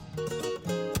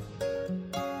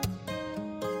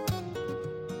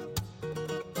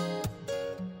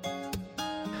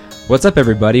What's up,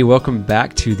 everybody? Welcome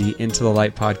back to the Into the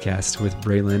Light podcast with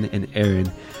Braylon and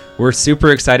Aaron. We're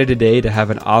super excited today to have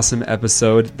an awesome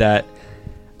episode that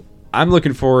I'm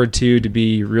looking forward to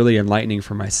be really enlightening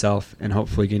for myself and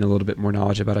hopefully gain a little bit more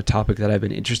knowledge about a topic that I've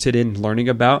been interested in learning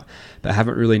about, but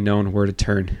haven't really known where to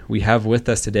turn. We have with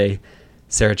us today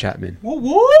Sarah Chapman. Woo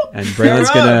woo! And Braylon's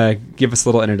going to give us a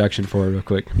little introduction for her real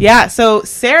quick. Yeah, so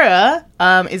Sarah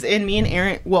was in me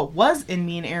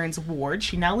and Aaron's ward.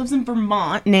 She now lives in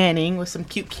Vermont, nannying with some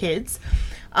cute kids.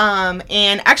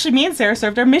 And actually, me and Sarah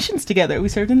served our missions together. We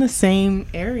served in the same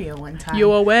area one time.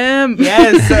 UOM.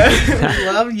 Yes, we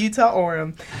love Utah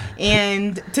Orem.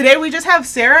 And today we just have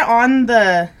Sarah on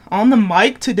the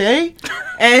mic today,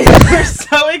 and we're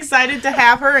so excited to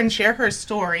have her and share her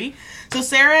story. So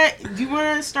Sarah, do you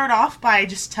want to start off by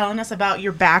just telling us about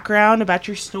your background, about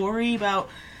your story, about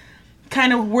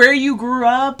kind of where you grew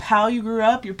up, how you grew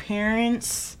up, your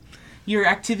parents, your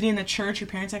activity in the church, your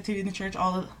parents' activity in the church,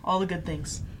 all the good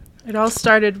things. It all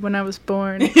started when I was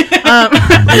born. So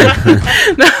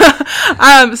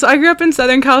I grew up in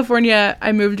Southern California.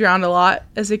 I moved around a lot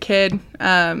as a kid.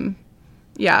 I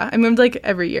moved like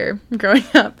every year growing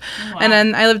up. Oh, wow. And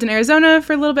then I lived in Arizona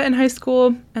for a little bit in high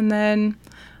school, and then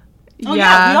we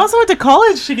also went to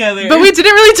college together. But we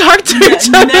didn't really talk to each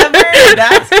other. Never.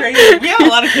 That's crazy. We have a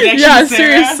lot of connections, Yeah, Sarah.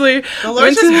 seriously. The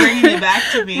Lord's just bringing it back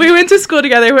to me. We went to school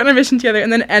together, went on a mission together,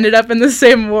 and then ended up in the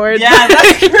same ward. Yeah,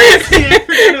 that's crazy. I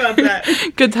forgot about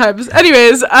that. Good times.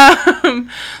 Anyways,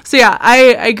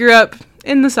 I grew up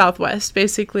in the Southwest,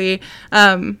 basically.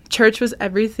 Church was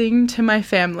everything to my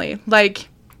family. Like,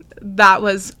 that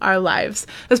was our lives.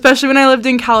 Especially when I lived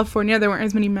in California, there weren't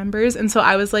as many members, and so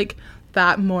I was like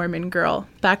that Mormon girl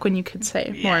back when you could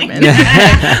say Mormon.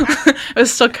 It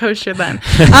was still kosher then.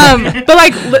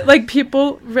 But like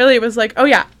people really was like, oh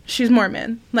yeah, she's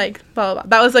Mormon. Like blah blah blah.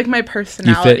 That was like my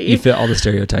personality. You fit all the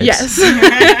stereotypes. Yes.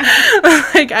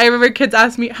 Like I remember kids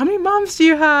ask me, how many moms do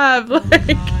you have?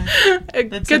 Like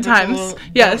good times.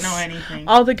 Yes. Don't know anything.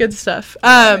 All the good stuff.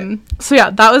 So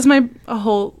yeah, that was my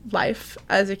whole life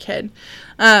as a kid.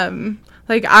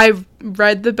 Like, I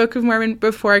read the Book of Mormon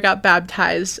before I got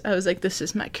baptized. I was like, this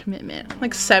is my commitment.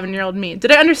 Like, 7-year-old me.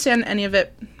 Did I understand any of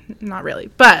it? Not really.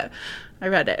 But I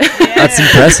read it. Yeah. That's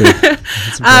impressive.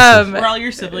 Were all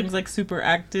your siblings, like, super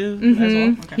active as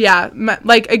well? Okay. Yeah.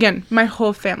 My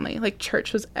whole family. Like,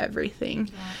 church was everything.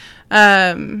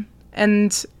 Yeah.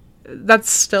 And that's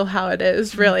still how it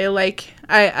is, really. Like,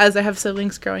 as I have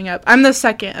siblings growing up, I'm the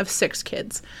second of 6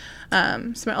 kids.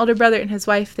 So my older brother and his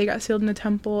wife, they got sealed in the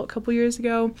temple a couple years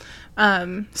ago.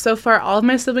 So far, all of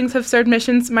my siblings have served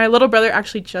missions. My little brother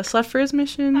actually just left for his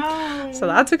mission. Oh. So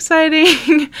that's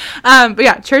exciting. But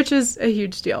yeah, church is a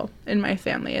huge deal in my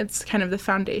family. It's kind of the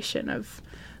foundation of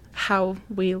how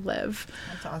we live.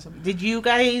 That's awesome.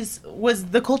 Was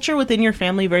the culture within your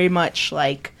family very much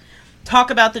like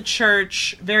talk about the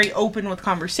church, very open with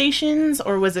conversations,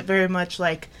 or was it very much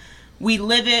like we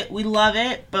live it, we love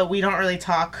it, but we don't really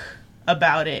talk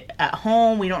about it at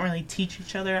home? We don't really teach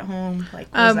each other at home.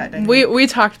 Like, what was that dynamic? We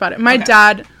talked about it. My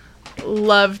dad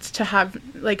loved to have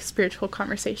like spiritual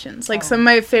conversations. Like some of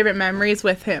my favorite memories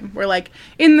with him were like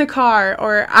in the car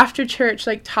or after church,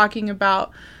 like talking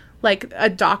about like a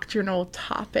doctrinal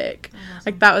topic. Awesome.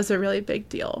 Like that was a really big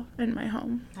deal in my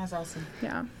home. That's awesome.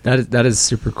 Yeah. That is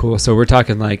super cool. So we're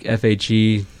talking like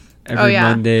FHE every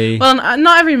Monday. Well,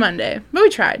 not every Monday, but we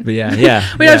tried. But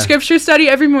yeah. We had scripture study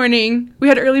every morning. We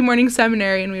had early morning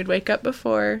seminary, and we would wake up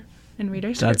before and read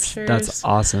our scriptures. That's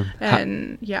awesome.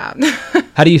 And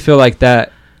how do you feel like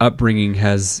that upbringing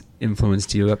has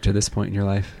influenced you up to this point in your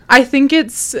life? I think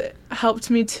it's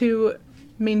helped me to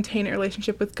maintain a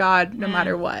relationship with God no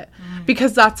matter what,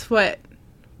 because that's what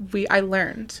I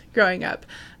learned growing up.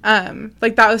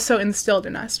 Like that was so instilled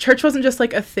in us. Church wasn't just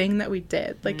like a thing that we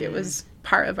did. Like it was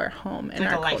part of our home and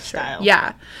like our a culture. Lifestyle.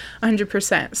 Yeah,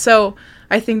 100%. So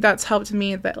I think that's helped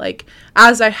me that like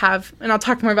as I have, and I'll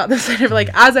talk more about this later, but like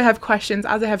as I have questions,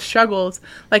 as I have struggles,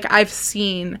 like I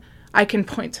can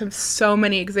point to so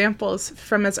many examples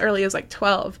from as early as like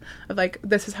 12 of like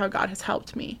this is how God has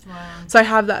helped me. Wow. So I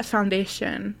have that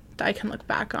foundation that I can look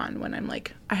back on when I'm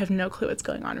like, I have no clue what's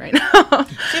going on right now.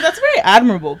 See, that's very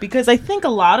admirable, because I think a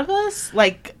lot of us,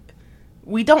 like,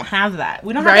 we don't have that.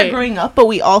 We don't have that growing up, but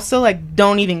we also, like,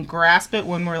 don't even grasp it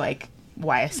when we're, like,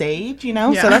 YS age, you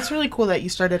know? Yeah. So that's really cool that you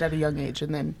started at a young age,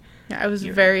 and then... Yeah, I was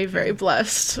very, very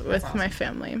blessed with my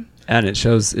family. And it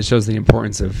shows the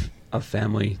importance of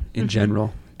family in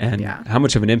general, and how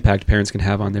much of an impact parents can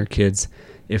have on their kids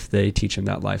if they teach them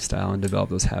that lifestyle and develop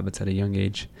those habits at a young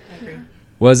age. I agree.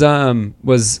 Was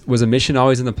a mission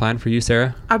always in the plan for you,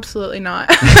 Sarah? Absolutely not.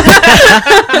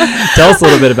 Tell us a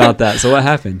little bit about that. So what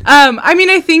happened? I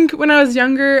mean, I think when I was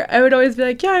younger, I would always be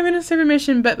like, yeah, I'm going to serve a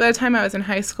mission. But by the time I was in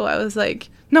high school, I was like,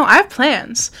 no, I have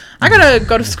plans. I got to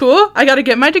go to school. I got to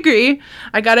get my degree.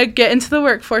 I got to get into the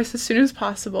workforce as soon as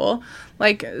possible.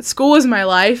 Like, school was my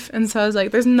life. And so I was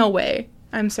like, there's no way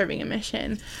I'm serving a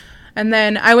mission. And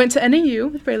then I went to NAU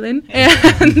with Braylon,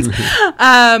 and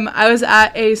I was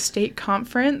at a state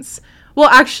conference. Well,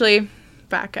 actually,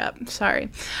 back up. Sorry.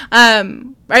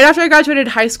 Right after I graduated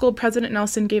high school, President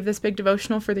Nelson gave this big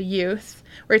devotional for the youth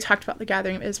where he talked about the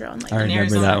gathering of Israel. And, like, I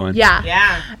remember that one. Yeah.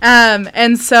 Yeah.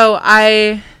 And so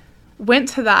I went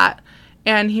to that,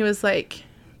 and he was like,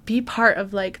 be part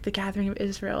of, like, the gathering of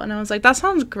Israel. And I was like, that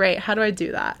sounds great. How do I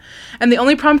do that? And the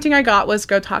only prompting I got was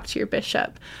go talk to your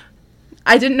bishop.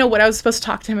 I didn't know what I was supposed to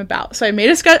talk to him about. So I made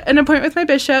an appointment with my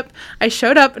bishop. I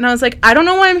showed up, and I was like, I don't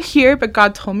know why I'm here, but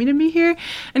God told me to be here.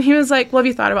 And he was like, well, have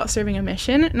you thought about serving a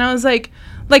mission? And I was like,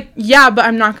 yeah, but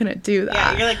I'm not going to do that.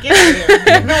 Yeah, you're like, get out of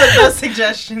here. With those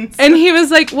suggestions. And he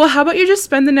was like, well, how about you just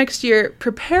spend the next year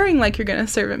preparing like you're going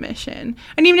to serve a mission?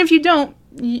 And even if you don't,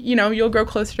 you know, you'll grow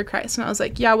closer to Christ. And I was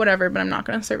like, yeah, whatever, but I'm not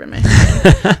going to serve a mission.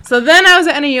 So then I was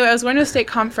at NAU. I was going to a state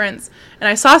conference, and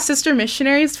I saw sister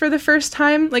missionaries for the first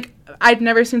time. Like, I'd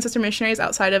never seen sister missionaries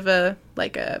outside of a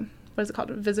what is it called?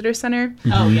 A visitor center.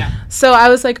 Oh, yeah. So I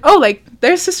was like, oh, like,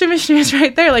 there's sister missionaries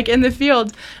right there, like, in the field.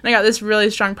 And I got this really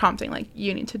strong prompting, like,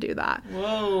 you need to do that.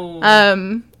 Whoa.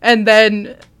 And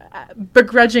then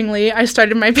begrudgingly, I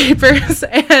started my papers,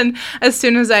 and as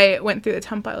soon as I went through the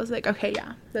temple, I was like, okay,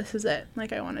 yeah, this is it.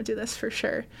 Like, I want to do this for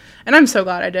sure. And I'm so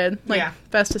glad I did. Like, yeah.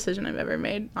 Best decision I've ever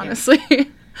made, honestly.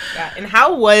 Yeah. And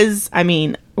how was, I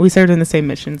mean, we served in the same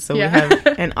mission, so Yeah. we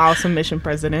have an awesome mission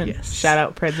president. Yes. Shout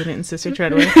out President and Sister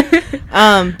Treadway.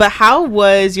 But how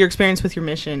was your experience with your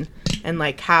mission, and,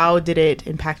 like, how did it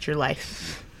impact your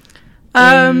life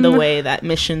in the way that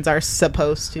missions are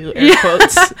supposed to, air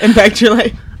quotes, impact your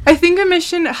life? I think a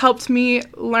mission helped me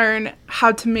learn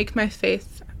how to make my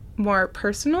faith more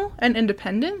personal and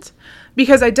independent,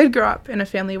 because I did grow up in a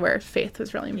family where faith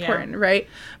was really important, right?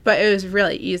 But it was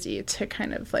really easy to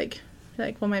kind of like,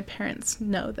 well, my parents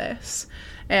know this.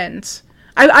 And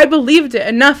I believed it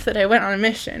enough that I went on a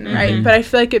mission, right? But I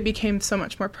feel like it became so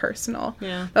much more personal.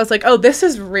 Yeah. I was like, oh, this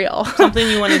is real. Something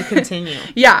you wanted to continue.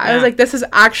 I was like, this is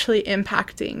actually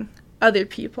impacting other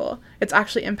people. It's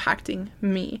actually impacting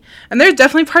me. And there's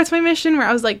definitely parts of my mission where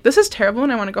I was like, this is terrible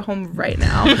and I want to go home right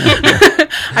now.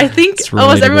 I think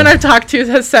almost everyone I've talked to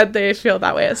has said they feel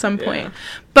that way at some point.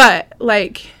 But,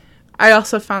 like, I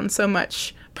also found so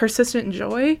much persistent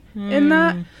joy in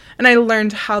that. And I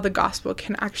learned how the gospel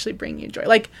can actually bring you joy.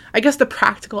 Like, I guess the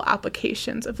practical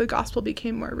applications of the gospel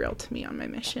became more real to me on my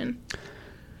mission.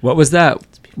 What was that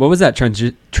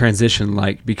transition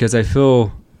like? Because I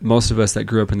feel most of us that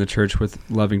grew up in the church with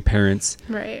loving parents,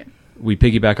 right, we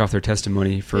piggyback off their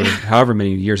testimony for however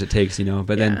many years it takes, you know,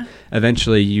 but then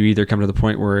eventually you either come to the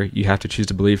point where you have to choose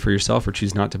to believe for yourself or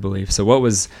choose not to believe. So what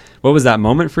was that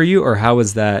moment for you, or how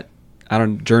was that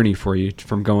journey for you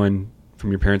from going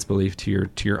from your parents' belief to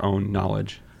your own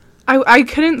knowledge? I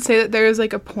couldn't say that there was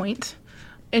like a point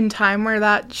in time where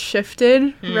that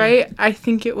shifted, right? I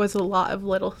think it was a lot of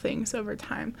little things over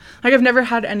time. Like, I've never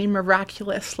had any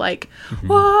miraculous, like,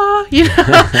 whoa, you know?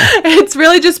 It's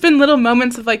really just been little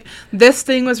moments of, like, this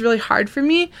thing was really hard for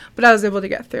me, but I was able to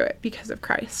get through it because of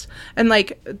Christ. And,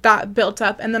 like, that built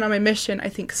up. And then on my mission, I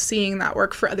think seeing that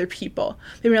work for other people,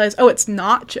 they realized, oh, it's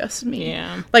not just me.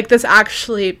 Yeah. Like, this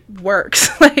actually works,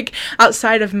 like,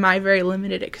 outside of my very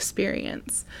limited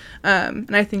experience.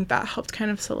 And I think that helped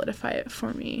kind of solidify it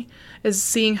for me, is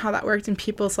seeing how that worked in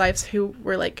people's lives who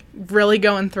were, like, really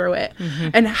going through it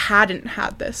and hadn't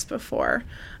had this before.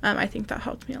 I think that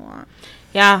helped me a lot.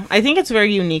 Yeah, I think it's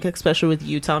very unique, especially with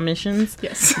Utah missions,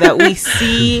 Yes. that we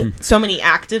see so many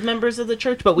active members of the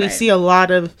church, but we see a lot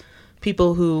of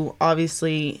people who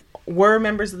obviously were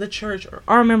members of the church or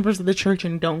are members of the church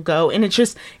and don't go. And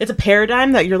it's a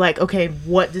paradigm that you're like, okay,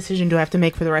 what decision do I have to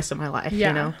make for the rest of my life,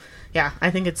 you know? Yeah,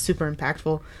 I think it's super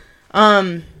impactful.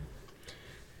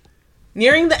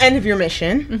 Nearing the end of your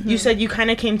mission, you said you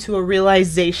kind of came to a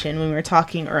realization when we were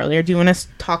talking earlier. Do you want to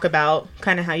talk about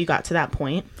kind of how you got to that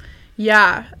point?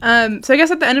 Yeah. So I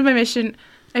guess at the end of my mission,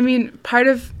 I mean, part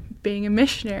of being a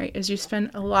missionary is you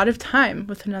spend a lot of time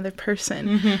with another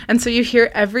person. And so you hear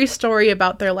every story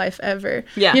about their life ever.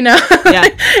 Yeah. You know? Yeah.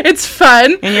 It's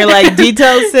fun. And you're like,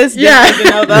 details, sis? Yeah.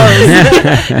 Didn't know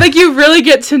those. Like, you really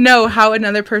get to know how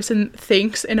another person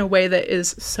thinks in a way that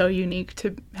is so unique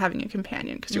to having a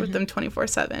companion, because you're with them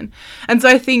 24/7. And so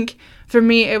I think for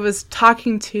me, it was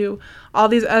talking to all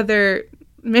these other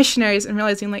missionaries and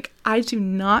realizing, like, I do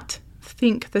not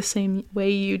think the same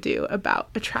way you do about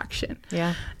attraction.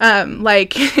 Yeah.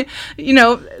 Like,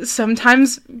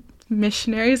 sometimes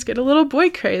missionaries get a little boy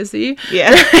crazy.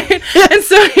 Yeah. Right? And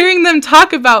so hearing them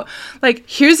talk about, like,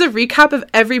 here's a recap of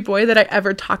every boy that I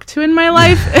ever talked to in my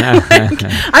life. And, like, I don't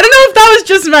know if that was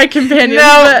just my companion.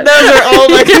 No, those are all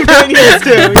my companions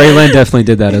too. Braylon definitely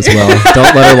did that as well.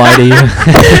 Don't let her lie to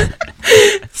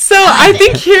you. So I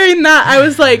think hearing that, I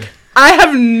was like, I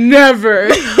have never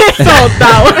felt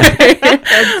that way.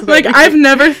 Like, I've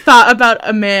never thought about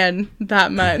a man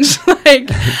that much. Like,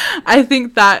 I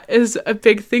think that is a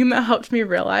big thing that helped me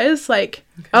realize, like,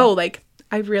 oh, like,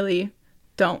 I really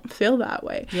don't feel that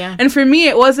way. Yeah. And for me,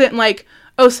 it wasn't like,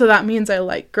 oh, so that means I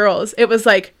like girls. It was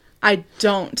like, I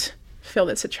don't feel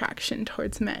this attraction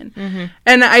towards men. Mm-hmm.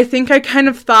 And I think I kind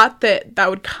of thought that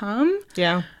would come.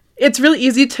 Yeah. It's really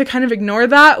easy to kind of ignore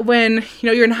that when,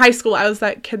 you're in high school. I was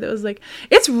that kid that was like,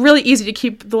 it's really easy to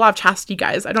keep the law of chastity,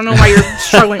 guys. I don't know why you're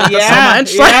struggling with this so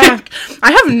much. Yeah. Like,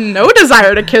 I have no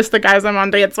desire to kiss the guys I'm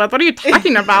on dates with. What are you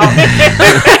talking about?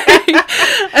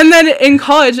 And then in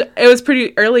college, it was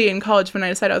pretty early in college when I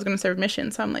decided I was going to serve mission.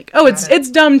 So I'm like, oh,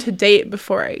 it's dumb to date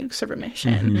before I serve a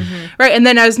mission. Mm-hmm. Right. And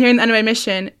then I was nearing the end of my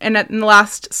mission. And in the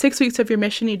last 6 weeks of your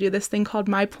mission, you do this thing called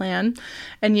My Plan.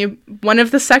 And one of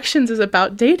the sections is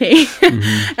about dating.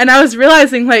 Mm-hmm. And I was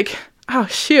realizing, like, oh,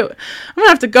 shoot, I'm going to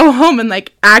have to go home and,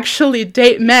 like, actually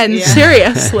date men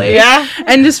seriously. Yeah.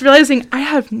 And just realizing I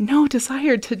have no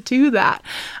desire to do that.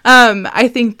 I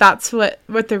think that's what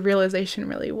the realization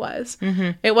really was.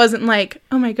 Mm-hmm. It wasn't like,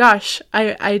 oh, my gosh,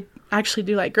 I actually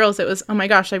do like girls. It was, oh, my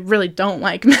gosh, I really don't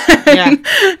like men. Yeah.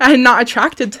 I'm not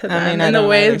attracted to them in the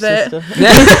way that... But,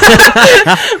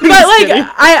 like,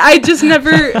 I just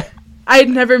never... I'd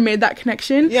never made that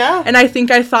connection. Yeah. And I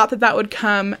think I thought that would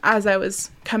come as I was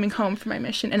coming home from my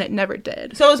mission, and it never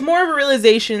did. So it was more of a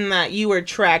realization that you were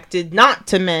attracted not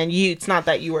to men. It's not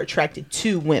that you were attracted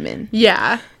to women.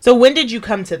 Yeah. So when did you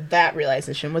come to that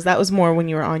realization? Was more when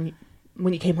you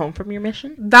came home from your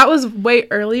mission? That was way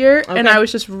earlier, and I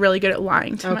was just really good at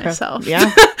lying to myself.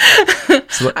 Yeah.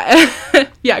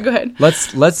 Yeah, go ahead.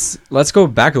 Let's go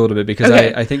back a little bit, because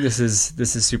I think this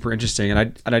is super interesting,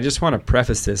 and I just want to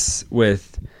preface this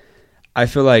with, I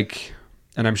feel like,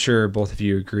 and I'm sure both of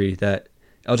you agree, that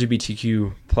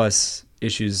LGBTQ plus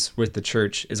issues with the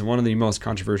church is one of the most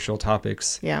controversial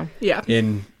topics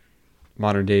in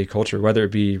modern day culture, whether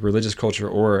it be religious culture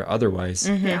or otherwise.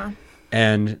 Mm-hmm. Yeah.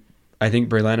 And I think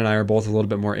Braylon and I are both a little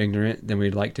bit more ignorant than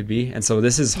we'd like to be. And so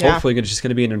this is hopefully just going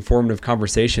to be an informative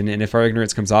conversation. And if our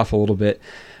ignorance comes off a little bit,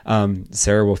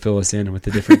 Sarah will fill us in with the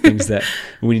different things that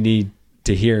we need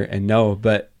to hear and know.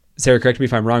 But Sarah, correct me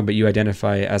if I'm wrong, but you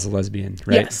identify as a lesbian,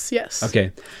 right? Yes.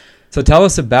 Okay. So tell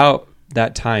us about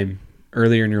that time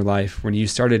earlier in your life when you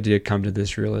started to come to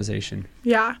this realization.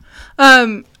 Yeah.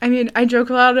 I mean, I joke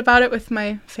a lot about it with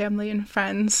my family and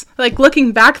friends. Like,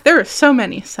 looking back, there were so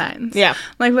many signs. Yeah.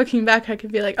 Like, looking back, I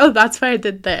could be like, oh, that's why I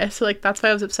did this. Or, like, that's why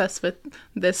I was obsessed with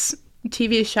this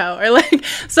TV show, or, like,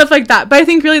 stuff like that. But I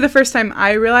think really the first time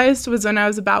I realized was when I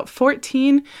was about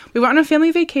 14. We went on a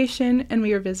family vacation, and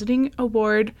we were visiting a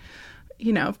ward.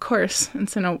 Of course,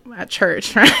 it's at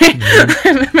church, right?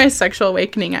 Mm-hmm. My sexual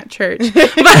awakening at church.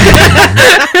 But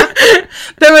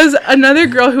there was another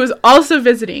girl who was also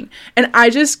visiting, and I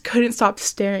just couldn't stop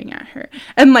staring at her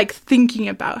and, like, thinking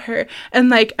about her. And,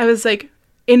 like, I was, like,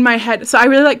 in my head. So I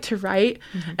really like to write.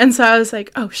 Mm-hmm. And so I was like,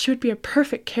 oh, she would be a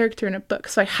perfect character in a book.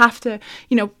 So I have to,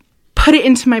 put it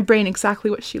into my brain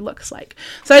exactly what she looks like.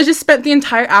 So I just spent the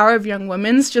entire hour of Young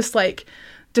Women's just, like,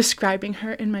 describing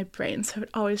her in my brain, so I would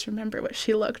always remember what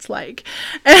she looked like.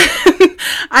 And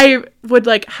I would,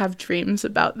 like, have dreams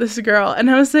about this girl, and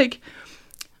I was like,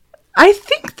 I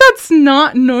think that's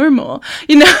not normal,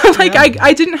 like,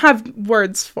 I didn't have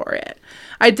words for it.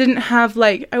 I didn't have,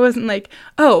 like, I wasn't like,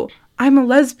 oh, I'm a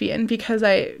lesbian because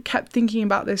I kept thinking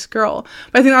about this girl.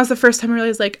 But I think that was the first time I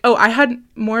realized, like, oh, I had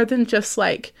more than just,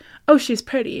 like, oh, she's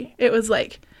pretty. It was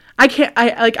like,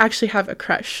 I actually have a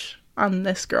crush on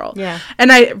this girl. Yeah.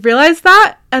 And I realized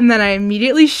that, and then I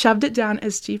immediately shoved it down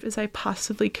as deep as I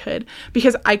possibly could,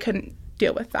 because I couldn't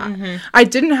deal with that. Mm-hmm. I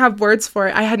didn't have words for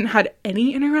it. I hadn't had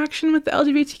any interaction with the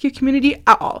LGBTQ community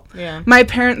at all. Yeah. My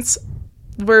parents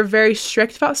were very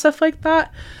strict about stuff like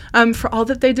that. For all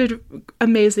that they did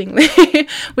amazingly.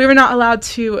 We were not allowed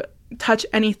to touch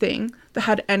anything that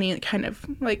had any kind of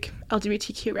like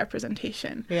LGBTQ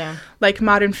representation. Yeah. Like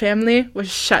Modern Family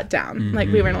was shut down. Like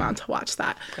we weren't allowed to watch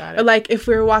that. Got it. Or like if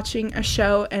we were watching a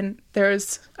show and there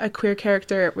was a queer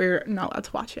character, we were not allowed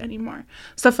to watch it anymore.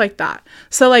 Stuff like that.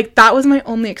 So like that was my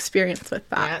only experience with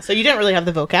that. Yeah. So you didn't really have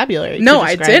the vocabulary. No,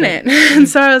 I didn't. And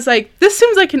so I was like, this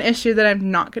seems like an issue that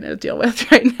I'm not going to deal with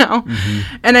right now.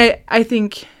 And I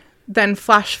think then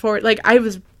flash forward, like I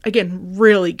was, again,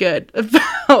 really good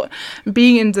about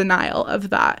being in denial of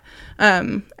that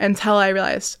until I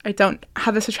realized I don't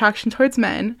have this attraction towards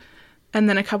men. And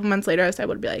then a couple months later, I was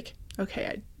able to be like, okay,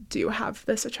 I do have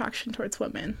this attraction towards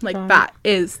women. Like that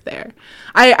is there.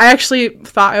 I actually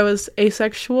thought I was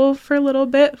asexual for a little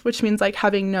bit, which means like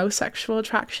having no sexual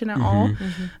attraction at all.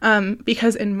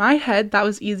 Because in my head, that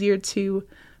was easier to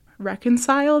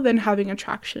reconcile than having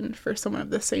attraction for someone of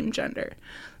the same gender.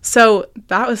 So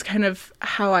that was kind of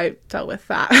how I dealt with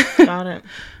that. Got it.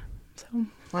 So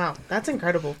wow, that's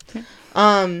incredible. Yeah.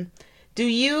 Do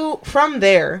you, from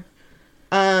there,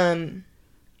 when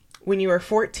you were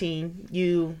 14,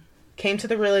 you came to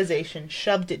the realization,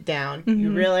 shoved it down,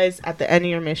 you realized at the end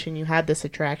of your mission you had this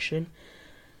attraction,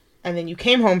 and then you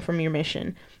came home from your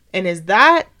mission. And is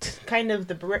that kind of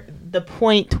the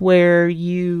point where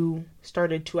you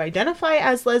started to identify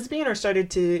as lesbian, or started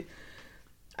to,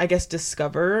 I guess,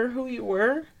 discover who you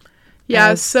were? Yeah,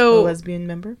 as so a lesbian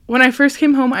member? when I first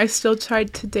came home, I still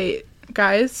tried to date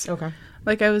guys. Okay.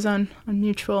 Like I was on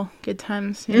mutual good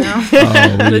times, you know.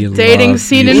 The dating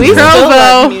scene in We Provo. still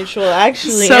love mutual,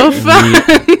 actually. So fun.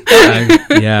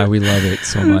 Yeah, we love it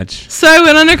so much. So I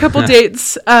went on a couple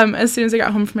dates as soon as I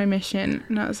got home from my mission,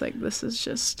 and I was like, this is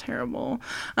just terrible.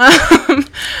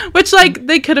 Which, like,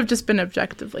 they could have just been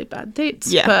objectively bad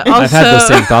dates. Yeah. But also, I've had those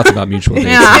same thoughts about mutual dates.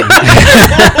 Yeah.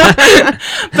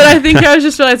 But I think I was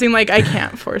just realizing, like, I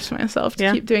can't force myself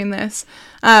to keep doing this.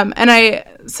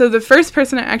 So the first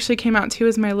person I actually came out to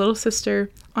was my little sister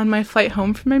on my flight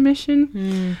home from my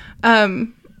mission.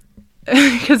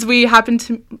 Because we happened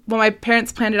to, well, my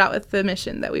parents planned it out with the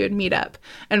mission that we would meet up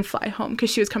and fly home because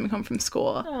she was coming home from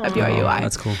school at BYUI.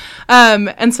 That's cool.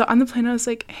 And so on the plane, I was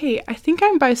like, hey, I think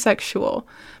I'm bisexual.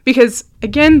 Because,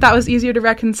 again, that was easier to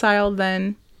reconcile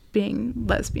than being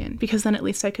lesbian, because then at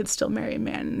least I could still marry a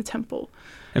man in the temple.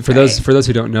 And for those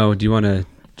who don't know, do you want to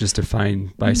just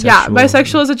define bisexual? Yeah,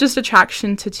 bisexual is just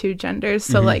attraction to two genders,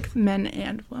 so like men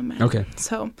and women. Okay.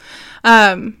 So,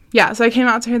 so I came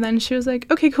out to her then, she was like,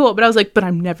 okay, cool. But I was like, but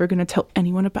I'm never going to tell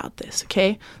anyone about this,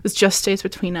 okay? This just stays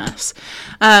between us.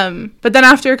 But then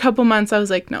after a couple months, I was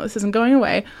like, no, this isn't going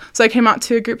away. So I came out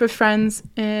to a group of friends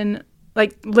in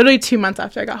like literally 2 months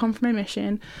after I got home from my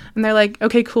mission, and they're like,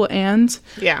 okay, cool. And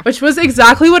which was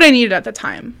exactly what I needed at the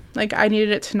time. Like I needed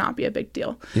it to not be a big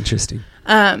deal. Interesting.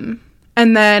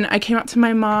 And then I came out to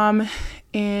my mom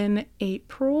in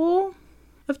April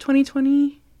of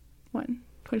 2021.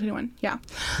 Yeah.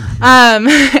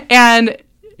 And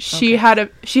she had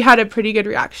a pretty good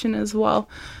reaction as well.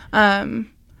 Where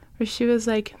she was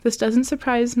like, this doesn't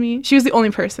surprise me. She was the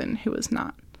only person who was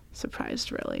not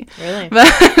surprised, really.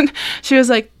 But she was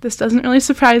like, this doesn't really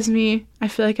surprise me. I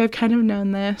feel like I've kind of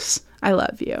known this. I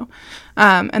love you.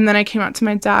 And then I came out to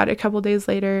my dad a couple days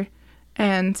later,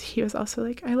 and he was also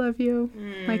like, I love you.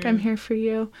 Like, I'm here for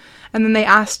you. And then they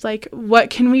asked, like, what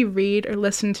can we read or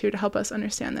listen to help us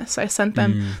understand this? So I sent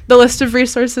them the list of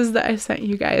resources that I sent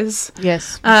you guys.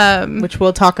 Yes. Which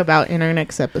we'll talk about in our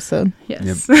next episode.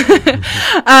 Yes.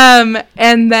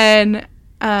 And then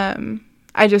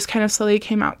I just kind of slowly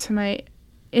came out to my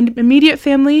immediate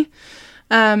family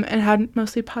and had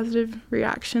mostly positive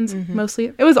reactions.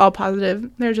 Mostly. It was all positive.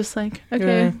 They're just like,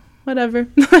 okay. Whatever.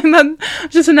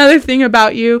 Just another thing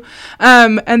about you.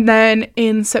 And then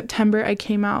in September, I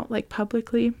came out like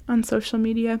publicly on social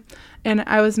media, and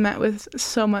I was met with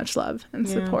so much love and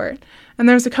support. And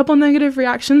there was a couple negative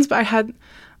reactions, but I had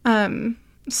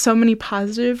so many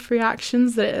positive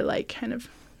reactions that it like kind of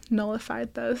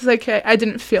nullified those. Like I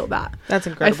didn't feel that. That's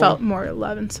incredible. I felt more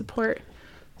love and support.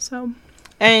 So.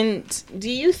 And do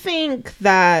you think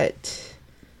that?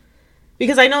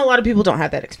 Because I know a lot of people don't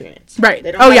have that experience. Right.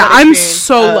 I'm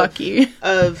so lucky.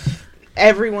 Of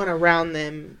everyone around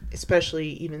them, especially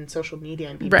even social media,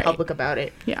 and being public about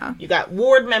it. Yeah. You got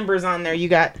ward members on there. You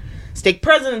got stake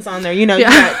presidents on there. You know, you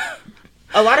got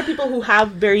a lot of people who have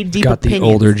very deep opinions. The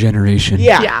older generation.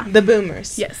 Yeah. The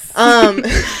boomers. Yes. You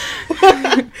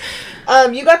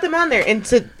got them on there. And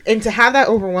to have that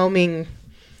overwhelming,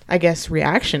 I guess,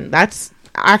 reaction, that's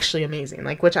actually amazing.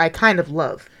 Like, which I kind of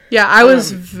love. Yeah, I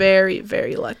was very,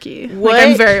 very lucky.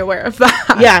 I'm very aware of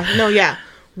that. Yeah.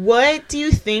 What do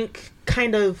you think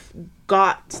kind of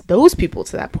got those people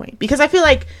to that point? Because I feel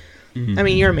like Mm-hmm. I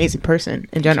mean, you're an amazing person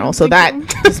in general, so that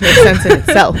just makes sense in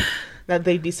itself that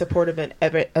they'd be supportive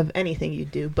of anything you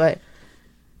do, but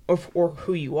or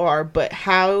who you are. But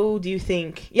how do you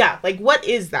think, like, what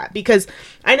is that? Because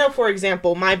I know, for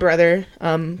example, my brother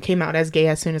came out as gay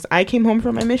as soon as I came home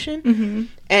from my mission,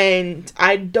 and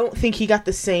I don't think he got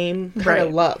the same kind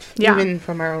of love, even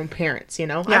from our own parents,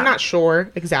 I'm not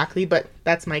sure exactly, but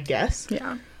that's my guess.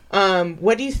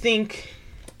 What do you think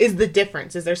is the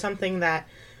difference? Is there something that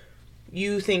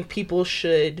you think people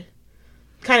should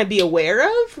kind of be aware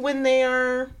of when they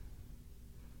are,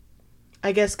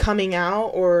 I guess, coming out,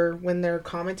 or when they're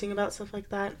commenting about stuff like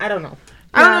that? I don't know.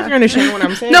 I don't know if you understand what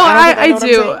I'm saying. No, I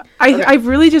do. I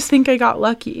really just think I got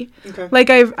lucky. Okay. Like,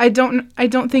 I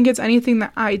don't think it's anything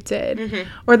that I did,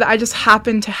 or that I just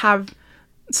happened to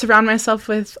surround myself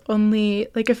with only,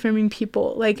 like, affirming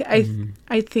people. Like,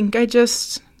 I think I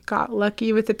just got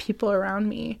lucky with the people around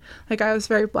me. Like, I was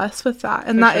very blessed with that,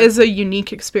 and that is a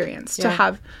unique experience to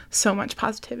have so much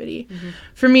positivity.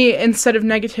 For me, instead of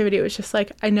negativity, it was just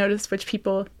like I noticed which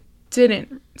people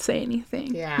didn't say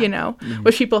anything,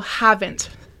 which people haven't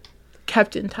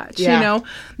kept in touch, that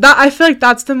I feel like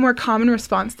that's the more common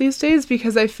response these days,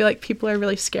 because I feel like people are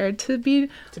really scared to be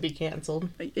canceled,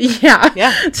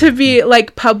 to be,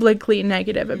 like, publicly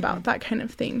negative about that kind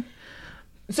of thing.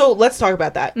 So let's talk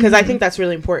about that, because I think that's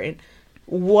really important.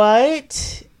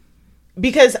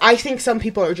 Because I think some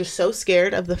people are just so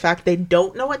scared of the fact they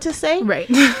don't know what to say. Right.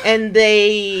 And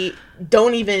they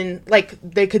don't even, like,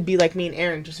 they could be like me and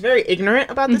Aaron, just very ignorant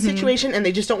about the situation, and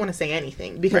they just don't want to say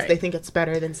anything because they think it's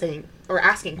better than saying or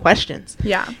asking questions.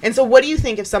 Yeah. And so what do you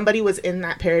think, if somebody was in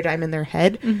that paradigm in their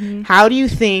head, how do you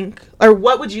think, or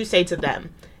what would you say to them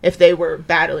if they were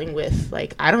battling with,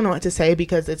 like, I don't know what to say,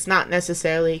 because it's not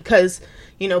necessarily, because,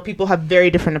 people have very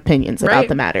different opinions about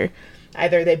the matter.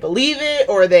 Either they believe it,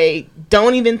 or they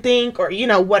don't even think, or,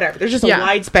 whatever. There's just a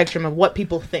wide spectrum of what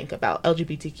people think about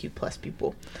LGBTQ plus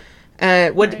people.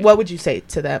 What would you say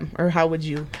to them, or how would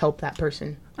you help that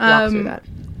person walk through that?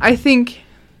 I think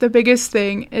the biggest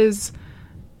thing is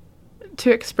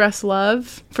to express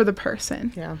love for the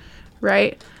person. Yeah.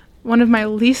 Right? One of my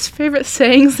least favorite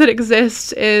sayings that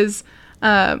exists is,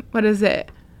 what is it?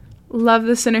 Love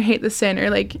the sinner, hate the sin, or,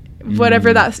 like,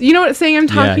 whatever that's, what saying I'm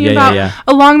talking about? Yeah.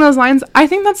 Along those lines. I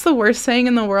think that's the worst saying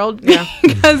in the world. Yeah.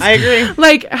 Because, I agree.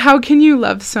 Like, how can you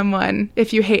love someone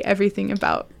if you hate everything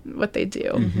about what they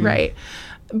do, right?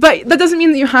 But that doesn't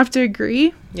mean that you have to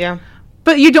agree. Yeah.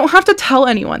 But you don't have to tell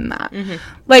anyone that.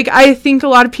 Like, I think a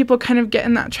lot of people kind of get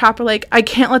in that trap of, like, I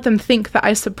can't let them think that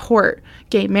I support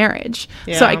gay marriage,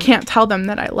 so I can't tell them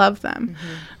that I love them.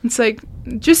 It's like,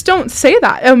 just don't say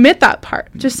that. Omit that part.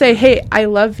 Just say, hey, I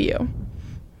love you.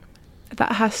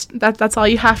 That's all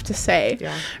you have to say,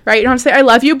 right? You don't have to say I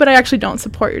love you, but I actually don't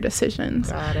support your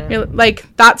decisions. Got it. Like,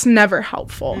 that's never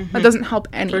helpful. That doesn't help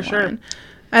anyone. For sure.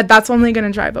 That's only going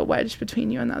to drive a wedge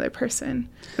between you and the other person.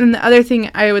 And the other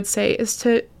thing I would say is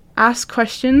to ask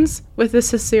questions with a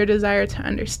sincere desire to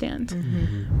understand.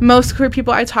 Most queer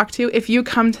people I talk to, if you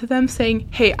come to them saying,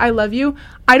 hey, I love you,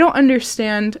 I don't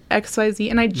understand XYZ,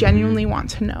 and I genuinely want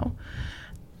to know,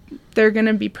 they're going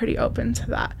to be pretty open to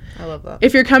that. I love that.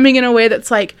 If you're coming in a way that's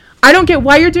like, I don't get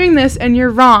why you're doing this, and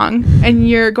you're wrong, and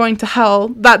you're going to hell,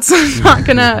 that's not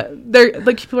going to,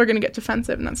 like, people are going to get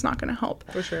defensive, and that's not going to help.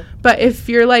 For sure. But if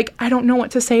you're like, I don't know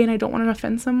what to say, and I don't want to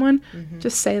offend someone,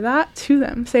 just say that to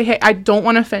them. Say, hey, I don't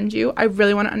want to offend you. I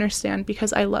really want to understand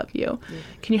because I love you.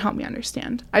 Can you help me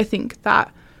understand? I think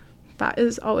that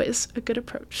is always a good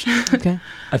approach. Okay.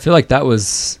 I feel like that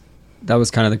was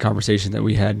kind of the conversation that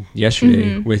we had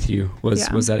yesterday with you, was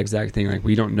that exact thing. Like,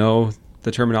 we don't know the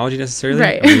terminology necessarily,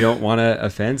 right? And we don't want to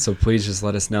offend, so please just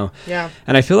let us know. Yeah.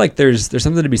 And I feel like there's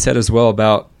something to be said as well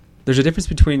about, there's a difference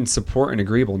between support and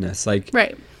agreeableness. Like,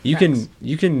 right. You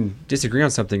can disagree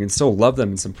on something and still love them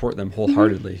and support them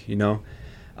wholeheartedly,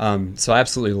 So I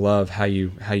absolutely love how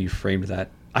you framed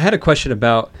that. I had a question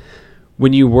about,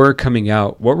 when you were coming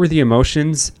out, what were the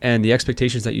emotions and the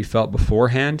expectations that you felt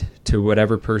beforehand to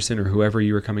whatever person or whoever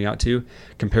you were coming out to,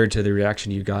 compared to the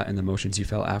reaction you got and the emotions you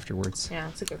felt afterwards? Yeah,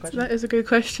 that's a good question. That is a good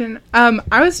question.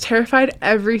 I was terrified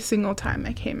every single time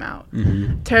I came out.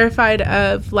 Terrified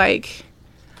of, like,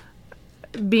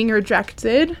 being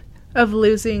rejected, of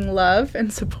losing love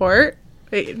and support.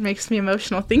 It makes me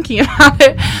emotional thinking about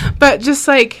it. But just,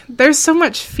 like, there's so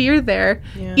much fear there.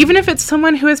 Yeah. Even if it's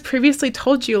someone who has previously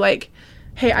told you, like,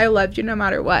 hey, I loved you no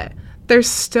matter what. there's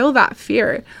still that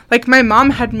fear. Like, my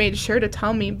mom had made sure to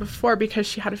tell me before, because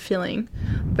she had a feeling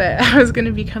that I was going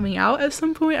to be coming out at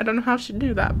some point. I don't know how she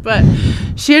knew that, but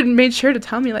she had made sure to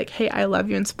tell me, like, hey, I love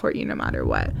you and support you no matter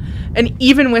what. And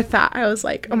even with that, I was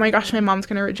like, oh my gosh, my mom's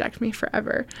going to reject me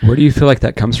forever. Where do you feel like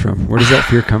that comes from? Where does that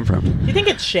fear come from? Do you think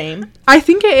it's shame? I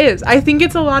think it is. I think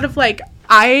it's a lot of, like,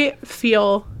 I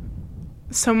feel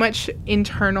so much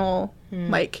internal,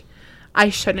 like, I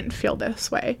shouldn't feel this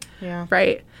way. Yeah.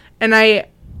 Right? And I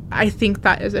think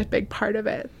that is a big part of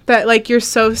it. That, like, you're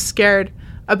so scared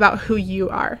about who you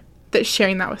are that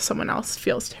sharing that with someone else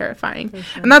feels terrifying.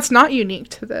 Sure. And that's not unique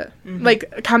to the,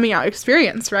 like, coming out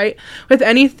experience, right? With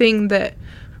anything that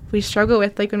we struggle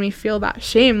with, like, when we feel that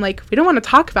shame, like, we don't want to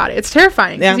talk about it. It's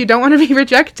terrifying because you don't want to be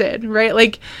rejected, right?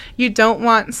 Like, you don't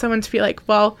want someone to be like,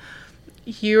 well,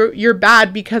 you're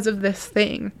bad because of this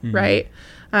thing, right?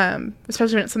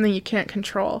 Especially when it's something you can't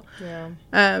control.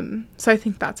 Yeah. So I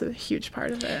think that's a huge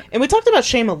part of it. And we talked about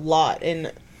shame a lot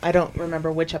in, I don't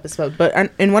remember which episode,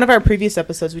 but in one of our previous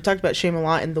episodes, we talked about shame a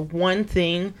lot. And the one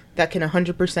thing that can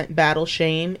 100% battle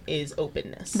shame is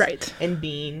openness. Right. And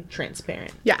being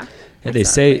transparent. Yeah. And they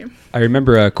say, I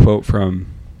remember a quote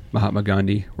from Mahatma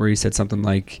Gandhi where he said something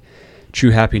like,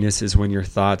 true happiness is when your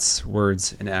thoughts,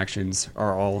 words, and actions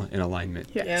are all in alignment.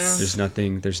 Yes.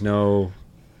 There's no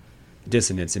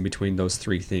dissonance in between those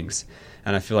three things.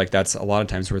 And I feel like that's a lot of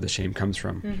times where the shame comes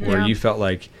from, where you felt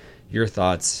like your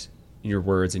thoughts, your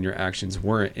words, and your actions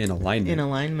weren't in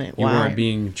alignment. You weren't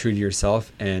being true to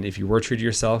yourself. And if you were true to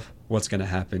yourself, what's going to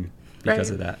happen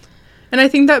because of that? And I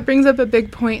think that brings up a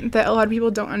big point that a lot of people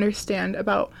don't understand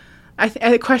about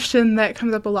a question that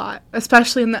comes up a lot,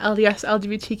 especially in the LDS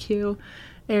LGBTQ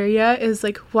area, is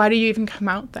like, why do you even come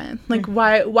out then? Like,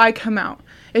 why come out?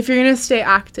 If you're going to stay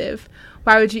active,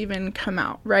 why would you even come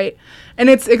out, right? And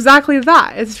it's exactly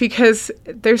that. It's because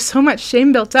there's so much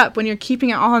shame built up when you're keeping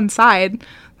it all inside.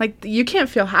 Like, you can't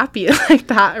feel happy like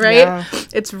that, right? Yeah.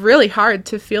 It's really hard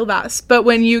to feel that. But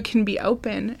when you can be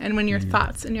open, and when your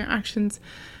thoughts and your actions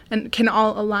and can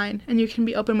all align, and you can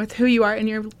be open with who you are and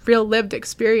your real lived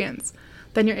experience,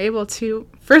 then you're able to,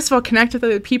 first of all, connect with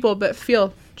other people, but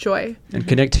feel joy. And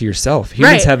connect to yourself.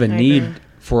 Humans have a need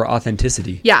for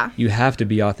authenticity. Yeah. You have to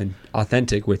be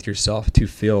authentic with yourself to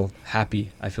feel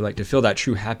happy. I feel like to feel that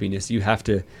true happiness, you have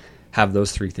to have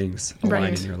those three things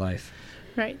align in your life.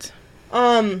 Right.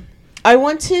 I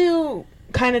want to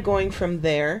kind of going from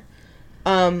there,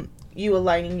 you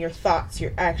aligning your thoughts,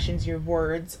 your actions, your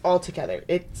words all together.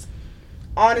 It's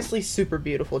honestly super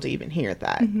beautiful to even hear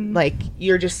that. Like,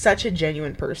 you're just such a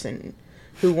genuine person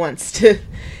who wants to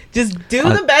just do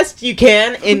the best you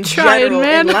can in general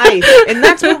in life. And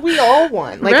that's what we all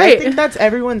want. Like, I think that's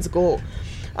everyone's goal.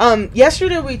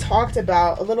 Yesterday we talked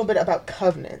a little bit about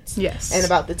covenants. Yes. And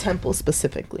about the temple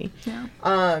specifically. Yeah.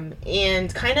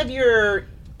 And kind of your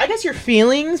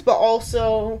feelings, but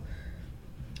also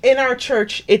in our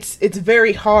church, it's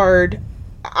very hard.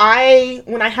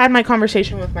 When I had my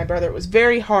conversation with my brother, it was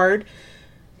very hard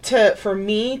for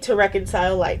me to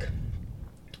reconcile, like,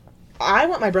 I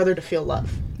want my brother to feel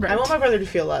love. Right. I want my brother to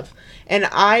feel love. And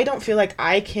I don't feel like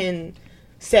I can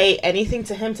say anything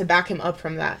to him to back him up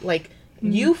from that. Like,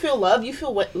 you feel love,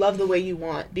 love the way you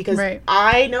want. Because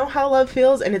I know how love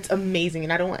feels, and it's amazing.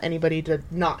 And I don't want anybody to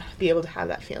not be able to have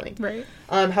that feeling. Right.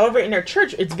 However, in our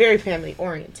church, it's very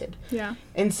family-oriented. Yeah.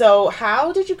 And so,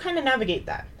 how did you kind of navigate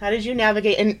that? How did you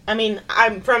navigate? And, I mean,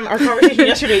 from our conversation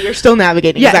yesterday, you're still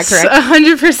navigating. Yes, is that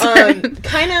correct? 100%.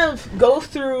 Kind of go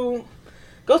through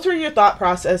your thought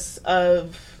process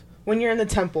of when you're in the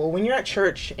temple, when you're at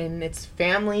church, and it's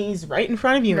families right in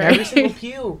front of you in every single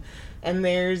pew, and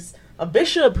there's a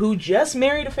bishop who just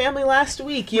married a family last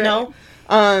week, you know?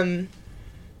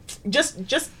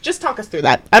 Just talk us through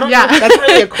that. I don't know if that's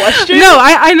really a question. No,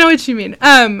 I know what you mean.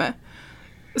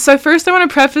 So first I want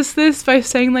to preface this by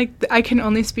saying, like, I can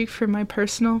only speak from my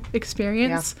personal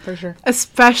experience. Yeah, for sure.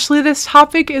 Especially this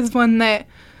topic is one that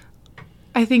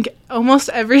I think almost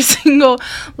every single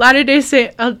Latter-day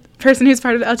Saint person who's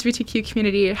part of the LGBTQ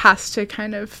community has to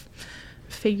kind of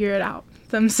figure it out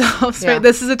themselves, right?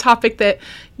 This is a topic that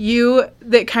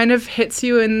kind of hits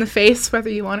you in the face whether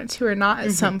you want it to or not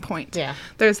at some point. Yeah.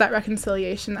 There's that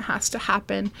reconciliation that has to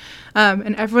happen.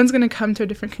 And everyone's going to come to a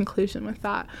different conclusion with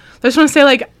that. So I just want to say,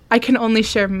 like, I can only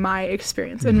share my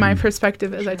experience and my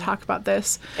perspective as I talk about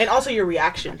this. And also your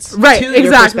reactions. Right, to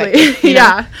exactly. Your perspective, you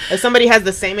know? If somebody has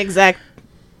the same exact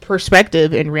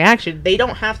perspective and reaction, they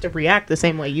don't have to react the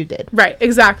same way you did. Right,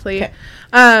 exactly.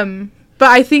 Okay. But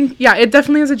I think, it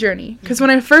definitely is a journey. Because when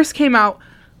I first came out,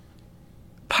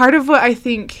 part of what I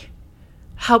think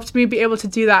helped me be able to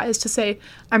do that is to say,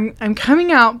 I'm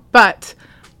coming out, but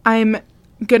I'm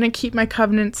going to keep my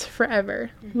covenants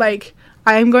forever. Like,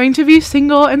 I'm going to be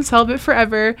single and celibate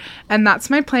forever, and that's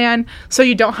my plan, so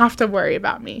you don't have to worry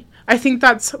about me. I think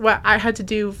that's what I had to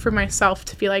do for myself,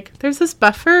 to be like, there's this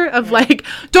buffer of, like,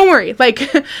 don't worry. Like,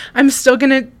 I'm still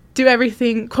going to do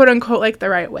everything, quote unquote, like the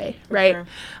right way, right? Sure.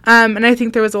 And I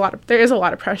think there is a lot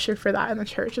of pressure for that in the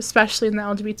church, especially in the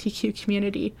LGBTQ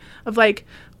community, of like,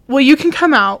 well, you can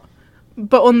come out,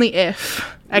 but only if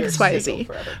X, Y, Z,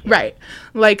 right?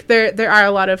 Like there are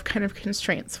a lot of kind of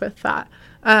constraints with that,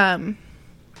 and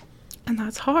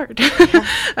that's hard,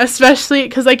 especially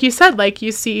because, like you said, like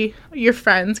you see your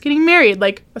friends getting married,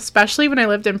 like especially when I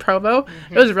lived in Provo,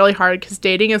 it was really hard because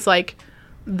dating is like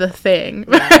the thing.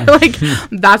 Like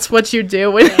that's what you do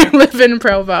when you live in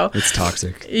Provo. It's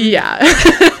toxic. Yeah.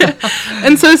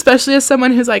 And so especially as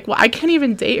someone who's like, well, I can't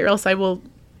even date or else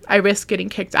I risk getting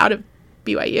kicked out of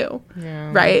BYU.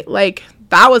 Yeah. Right? Like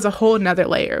that was a whole nother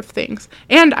layer of things.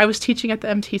 And I was teaching at the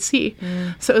MTC.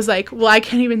 So it was like, well, I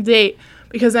can't even date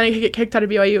because then I could get kicked out of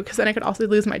BYU because then I could also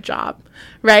lose my job.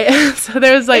 Right? So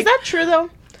there's like, is that true though?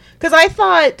 Because I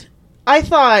thought,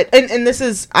 and this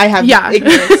is, I have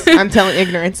ignorance. I'm telling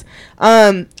ignorance.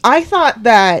 I thought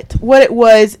that what it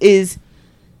was is,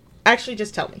 actually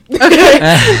just tell me. Okay.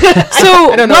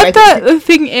 So I don't know what the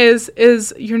thing is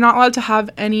you're not allowed to have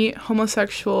any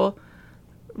homosexual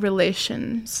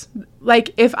relations.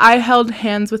 Like if I held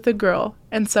hands with a girl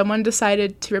and someone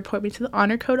decided to report me to the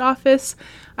honor code office,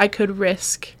 I could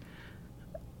risk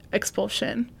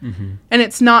expulsion. And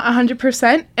it's not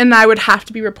 100%, and I would have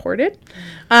to be reported.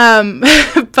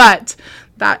 But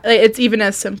that it's even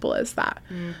as simple as that.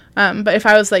 But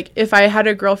if I had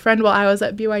a girlfriend while I was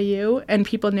at BYU and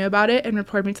people knew about it and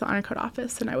reported me to the honor code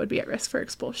office, then I would be at risk for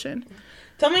expulsion.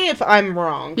 Tell me if I'm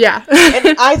wrong. Yeah.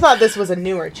 And I thought this was a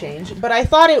newer change, but I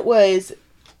thought it was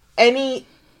any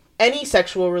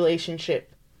sexual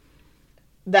relationship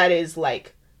that is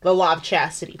like the law of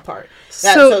chastity part.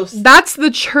 That's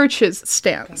the church's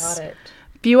stance. Got it.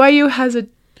 BYU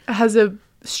has a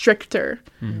stricter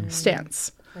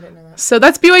stance. I didn't know that. So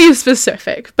that's BYU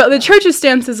specific. But the church's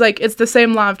stance is like it's the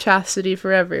same law of chastity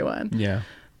for everyone. Yeah.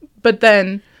 But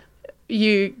then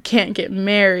you can't get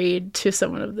married to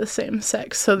someone of the same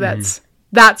sex. So that's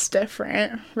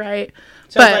different, right?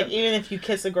 So but, like even if you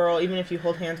kiss a girl, even if you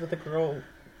hold hands with a girl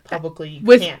publicly,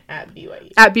 you can't at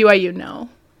BYU. At BYU, no.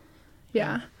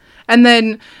 Yeah. And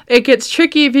then it gets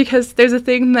tricky because there's a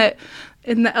thing that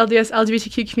in the LDS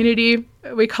LGBTQ community,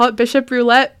 we call it bishop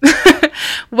roulette,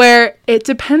 where it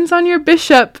depends on your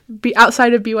bishop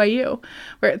outside of BYU,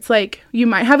 where it's like you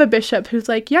might have a bishop who's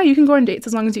like, yeah, you can go on dates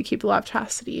as long as you keep the law of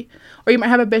chastity. Or you might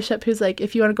have a bishop who's like,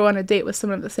 if you want to go on a date with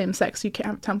someone of the same sex, you can't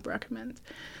have a temple recommend.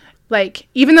 Like,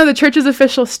 even though the church's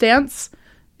official stance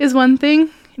is one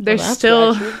thing, there's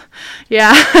still,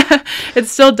 it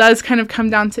still does kind of come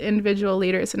down to individual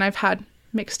leaders, and I've had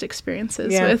mixed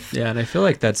experiences with. Yeah, and I feel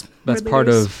like that's part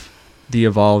of the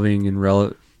evolving and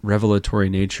revelatory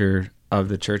nature of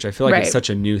the church. I feel like it's such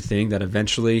a new thing that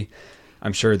eventually,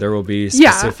 I'm sure there will be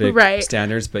specific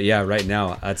standards, but right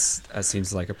now that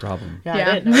seems like a problem. Yeah.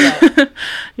 I didn't know that.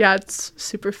 Yeah, it's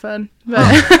super fun. But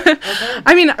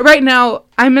I mean, right now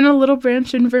I'm in a little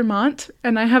branch in Vermont,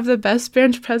 and I have the best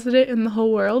branch president in the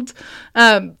whole world.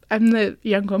 I'm the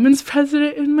young women's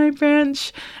president in my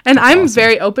branch, and that's awesome.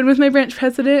 Very open with my branch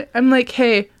president. I'm like,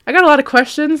 hey, I got a lot of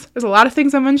questions. There's a lot of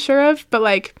things I'm unsure of, but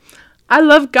like, I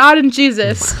love God and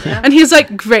Jesus. And he's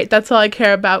like, great, that's all I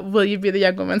care about. Will you be the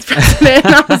young women's president?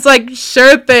 And I was like,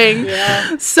 sure thing.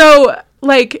 Yeah. So,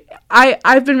 like,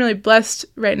 I've been really blessed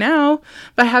right now,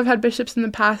 but I have had bishops in the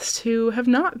past who have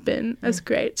not been as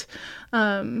great.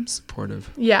 Supportive.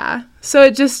 Yeah. So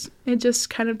it just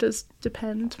kind of does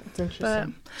depend. That's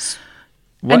interesting.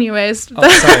 But anyways,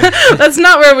 that's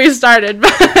not where we started.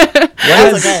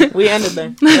 That's okay. We ended there.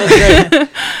 That was great.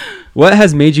 What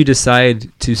has made you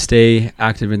decide to stay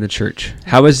active in the church?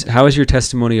 How has your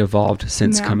testimony evolved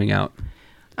since coming out?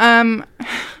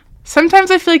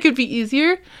 Sometimes I feel like it'd be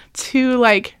easier to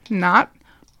like not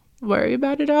worry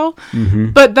about it all.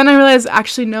 But then I realized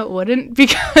actually no, it wouldn't,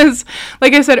 because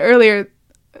like I said earlier,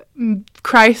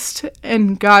 Christ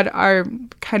and God are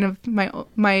kind of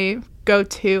my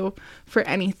go-to for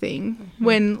anything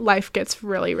when life gets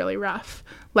really, really rough.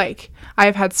 Like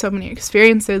I've had so many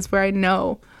experiences where I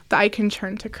know that I can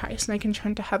turn to Christ and I can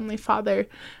turn to Heavenly Father,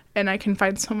 and I can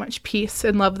find so much peace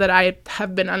and love that I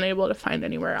have been unable to find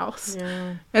anywhere else.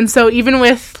 Yeah. And so even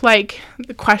with like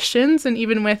the questions and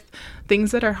even with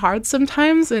things that are hard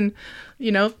sometimes, and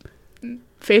you know,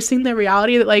 facing the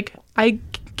reality that like I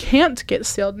can't get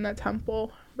sealed in a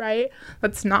temple, right?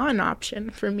 That's not an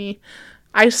option for me.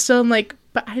 I still am like,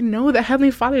 but I know that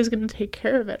Heavenly Father is going to take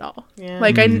care of it all. Yeah.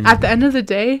 Like, at the end of the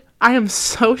day, I am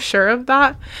so sure of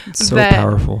that. It's so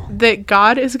powerful. That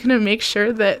God is going to make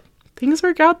sure that things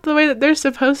work out the way that they're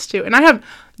supposed to. And I have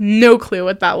no clue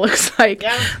what that looks like.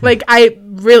 Yeah. Like, I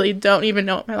really don't even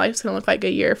know what my life's going to look like a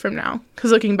year from now.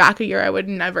 Because looking back a year, I would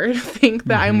never think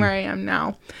that I'm where I am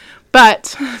now.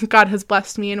 But God has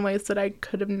blessed me in ways that I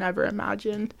could have never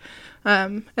imagined.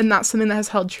 And that's something that has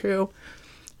held true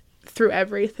through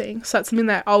everything. So that's something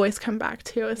that I always come back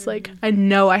to. It's like, I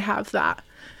know I have that.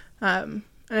 And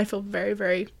I feel very,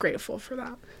 very grateful for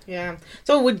that. Yeah.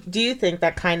 So do you think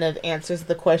that kind of answers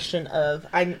the question of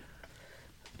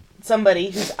somebody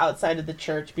who's outside of the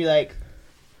church be like,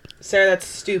 Sarah, that's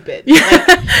stupid. Like,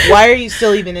 why are you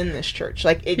still even in this church?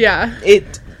 Like,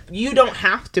 you don't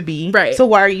have to be. Right. So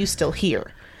why are you still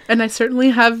here? And I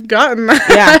certainly have gotten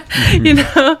that. Yeah. You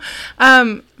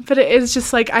know? But it is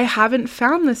just like, I haven't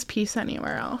found this peace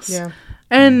anywhere else. Yeah.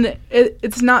 And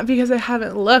it's not because I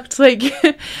haven't looked. Like,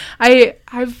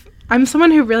 I'm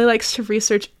someone who really likes to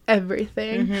research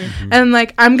everything. And,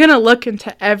 like, I'm going to look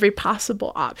into every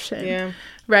possible option. Yeah.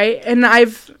 Right? And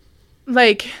I've,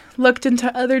 like, looked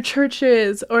into other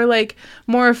churches or, like,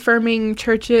 more affirming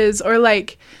churches or,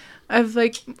 like, I've,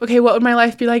 like, okay, what would my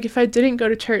life be like if I didn't go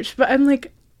to church? But I'm,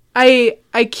 like, I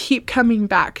keep coming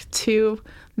back to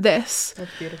this.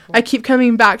 That's beautiful. I keep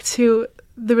coming back to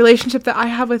the relationship that I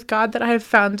have with God that I have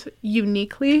found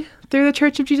uniquely through the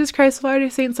Church of Jesus Christ of Latter-day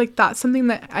Saints. Like, that's something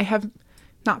that I have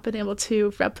not been able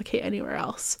to replicate anywhere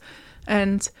else.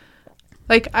 And,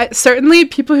 like, certainly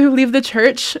people who leave the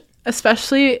church,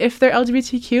 especially if they're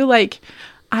LGBTQ, like,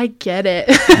 I get it.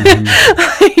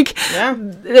 Like,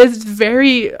 it's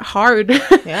very hard.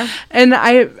 Yeah. And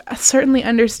I certainly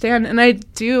understand. And I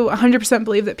do 100%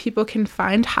 believe that people can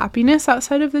find happiness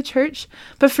outside of the church.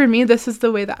 But for me, this is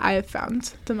the way that I have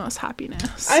found the most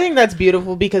happiness. I think that's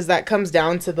beautiful because that comes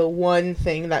down to the one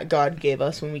thing that God gave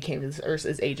us when we came to this earth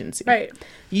is agency. Right.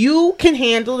 You can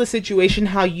handle the situation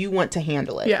how you want to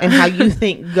handle it and how you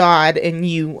think God and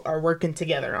you are working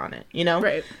together on it, you know?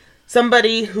 Right.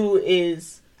 Somebody who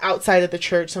is outside of the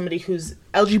church, somebody who's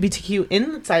LGBTQ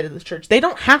inside of the church, they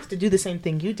don't have to do the same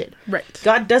thing you did. Right.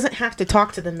 God doesn't have to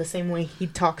talk to them the same way he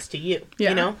talks to you,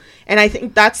 you know? And I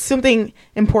think that's something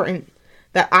important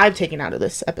that I've taken out of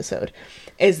this episode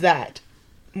is that,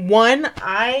 one,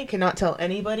 I cannot tell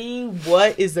anybody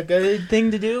what is the good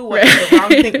thing to do, what is the wrong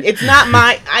thing. It's not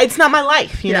my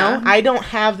life, you know? I don't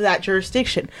have that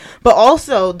jurisdiction. But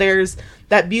also there's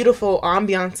that beautiful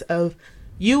ambiance of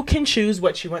you can choose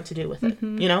what you want to do with it,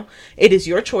 you know? It is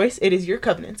your choice. It is your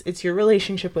covenants. It's your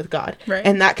relationship with God. Right.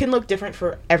 And that can look different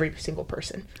for every single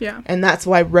person. Yeah. And that's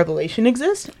why revelation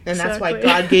exists. And that's why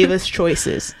God gave us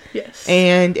choices. Yes.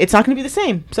 And it's not going to be the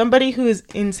same. Somebody who is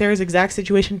in Sarah's exact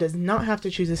situation does not have to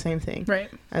choose the same thing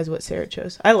as what Sarah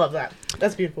chose. I love that.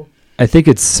 That's beautiful. I think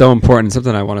it's so important,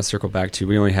 something I want to circle back to.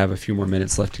 We only have a few more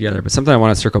minutes left together, but something I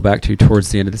want to circle back to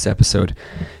towards the end of this episode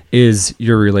is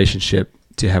your relationship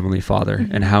to Heavenly Father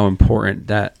and how important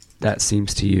that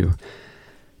seems to you.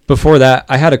 Before that,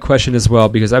 I had a question as well,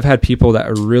 because I've had people that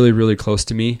are really, really close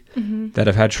to me that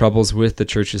have had troubles with the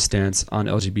church's stance on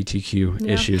LGBTQ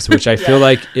issues, which I feel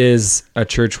like is a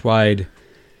church-wide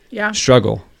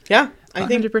struggle. Yeah, I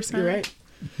think 100%. You're right.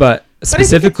 But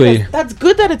specifically, that's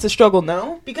good that it's a struggle,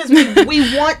 no? Because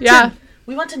we want to.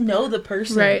 We want to know the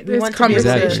person. Right. There's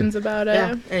conversations about it.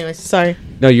 Yeah. Anyways, sorry.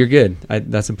 No, you're good.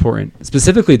 That's important.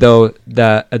 Specifically, though,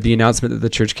 that the announcement that the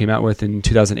church came out with in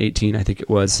 2018, I think it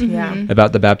was,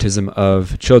 about the baptism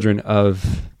of children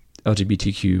of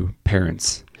LGBTQ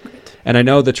parents. Right. And I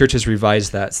know the church has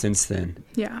revised that since then.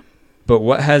 Yeah. But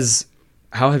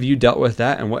how have you dealt with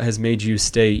that, and what has made you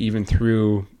stay even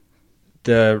through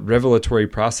the revelatory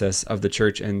process of the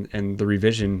church and the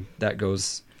revision that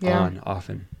goes on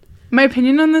often? My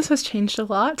opinion on this has changed a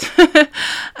lot.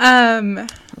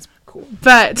 That's cool.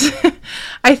 But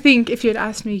I think if you had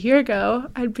asked me a year ago,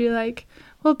 I'd be like,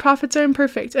 well, prophets are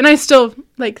imperfect. And I still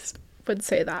would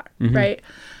say that, right?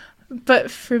 But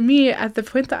for me, at the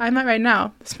point that I'm at right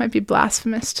now, this might be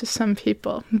blasphemous to some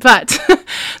people, but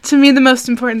to me, the most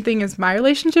important thing is my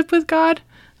relationship with God.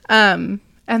 And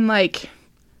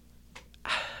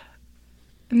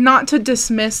not to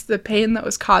dismiss the pain that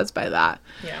was caused by that.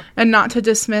 Yeah. And not to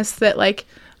dismiss that,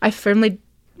 I firmly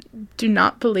do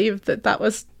not believe that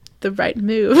was the right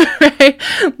move,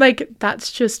 right?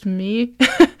 That's just me.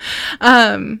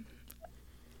 At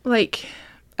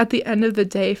the end of the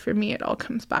day, for me, it all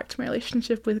comes back to my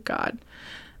relationship with God.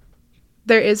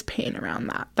 There is pain around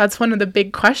that. That's one of the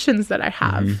big questions that I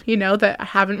have, that I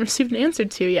haven't received an answer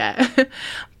to yet.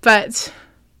 But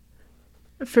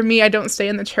for me, I don't stay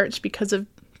in the church because of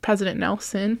President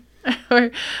Nelson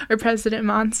or President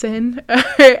Monson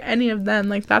or any of them.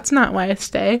 Like, that's not why I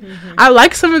stay. Mm-hmm. I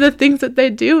like some of the things that they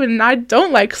do, and I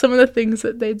don't like some of the things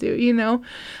that they do, you know?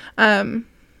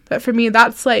 But for me,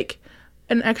 that's like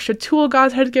an extra tool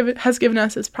God has given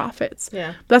us as prophets.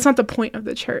 Yeah. But that's not the point of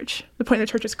the church. The point of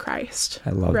the church is Christ. I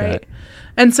love that.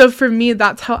 And so for me,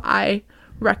 that's how I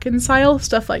reconcile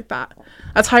stuff like that.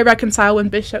 That's how I reconcile when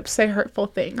bishops say hurtful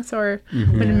things or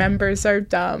when members are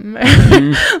dumb.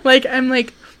 Like, I'm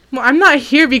like, well, I'm not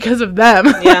here because of them.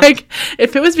 Yeah. Like,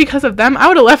 if it was because of them, I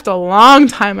would have left a long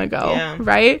time ago,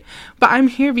 right? But I'm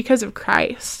here because of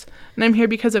Christ, and I'm here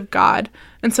because of God.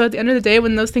 And so at the end of the day,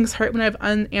 when those things hurt, when I have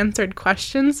unanswered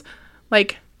questions,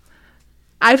 like,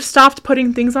 I've stopped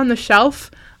putting things on the shelf.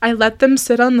 I let them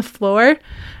sit on the floor,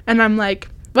 and I'm like,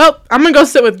 well, I'm going to go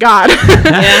sit with God.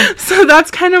 So that's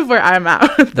kind of where I'm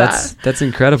at with that. That's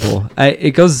incredible.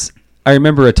 I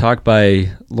remember a talk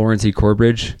by Lawrence E.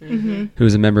 Corbridge, who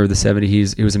was a member of the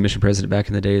 70s. He was a mission president back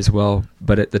in the day as well.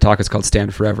 But the talk is called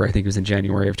Stand Forever. I think it was in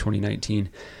January of 2019,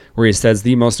 where he says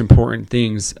the most important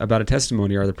things about a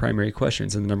testimony are the primary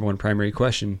questions. And the number one primary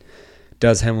question,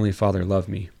 does Heavenly Father love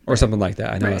me? Or something like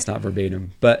that. I know that's not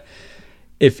verbatim. But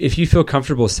if you feel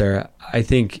comfortable, Sarah, I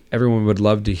think everyone would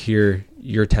love to hear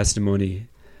your testimony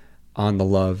on the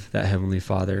love that Heavenly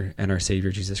Father and our Savior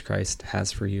Jesus Christ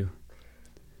has for you.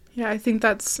 Yeah, I think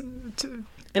that's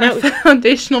a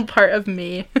foundational part of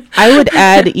me. I would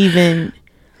add, even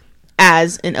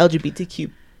as an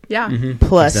LGBTQ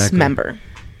plus member.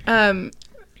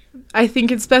 I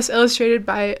think it's best illustrated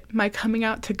by my coming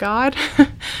out to God,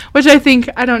 which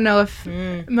I don't know if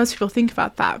most people think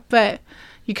about that, but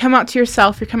you come out to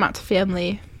yourself, you come out to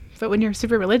family, but when you're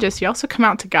super religious, you also come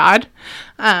out to God.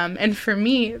 And for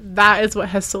me, that is what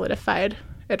has solidified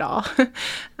it all.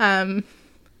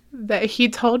 That he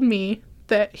told me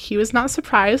that he was not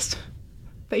surprised,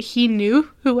 that he knew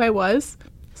who I was.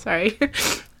 Sorry.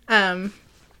 That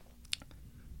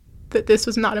this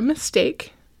was not a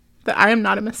mistake, that I am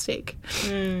not a mistake,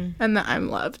 and that I'm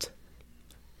loved.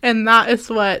 And that is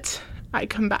what I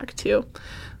come back to.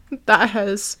 That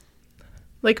has,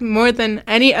 like, more than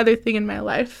any other thing in my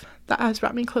life, that has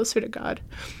brought me closer to God,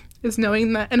 is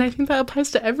knowing that. And I think that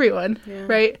applies to everyone,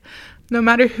 right? No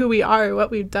matter who we are or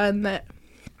what we've done, that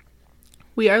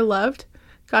we are loved.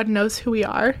 God knows who we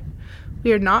are.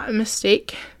 We are not a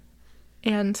mistake.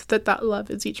 And that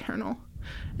love is eternal.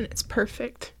 And it's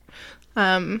perfect.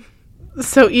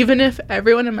 So even if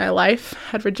everyone in my life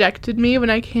had rejected me when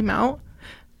I came out,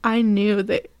 I knew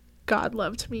that God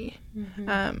loved me.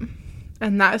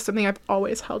 And that is something I've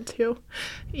always held to.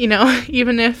 You know,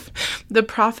 even if the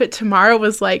prophet tomorrow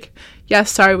was like, yeah,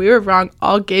 sorry, we were wrong.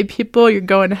 All gay people, you're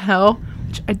going to hell.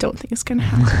 Which I don't think is going to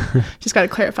happen. Just got to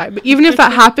clarify. But even if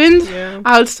that happened,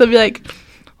 I would still be like,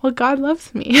 well, God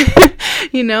loves me.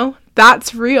 You know,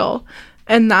 that's real.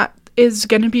 And that is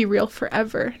going to be real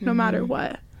forever, no matter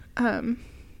what.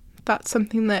 That's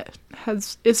something that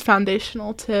is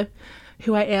foundational to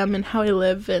who I am and how I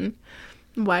live and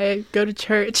why I go to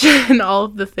church and all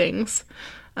of the things.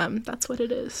 That's what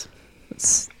it is.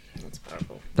 That's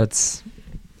powerful.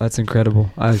 That's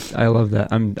incredible. I love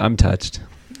that. I'm touched.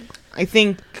 I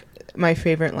think my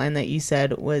favorite line that you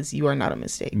said was, you are not a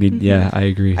mistake. Yeah, I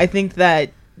agree. I think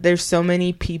that there's so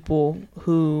many people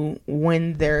who,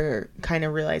 when they're kind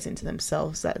of realizing to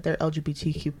themselves that they're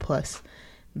LGBTQ plus,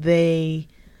 they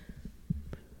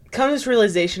come to this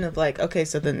realization of like, okay,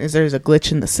 so then there's a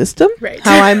glitch in the system, right?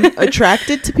 How I'm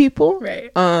attracted to people,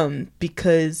 right?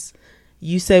 Because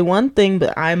you say one thing,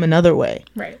 but I'm another way,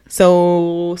 right?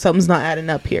 So something's not adding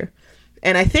up here.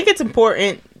 And I think it's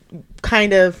important,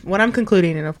 kind of what I'm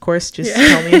concluding, and of course just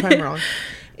tell me if I'm wrong,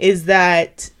 is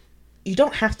that you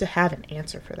don't have to have an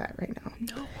answer for that right now.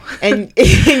 No. And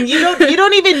you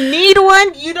don't even need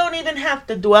one. You don't even have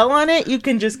to dwell on it. You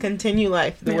can just continue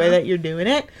life the way that you're doing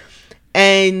it.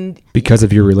 And because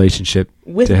of your relationship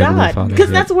with God, because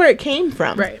that's where it came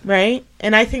from, right?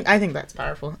 And I think that's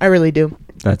powerful. I really do.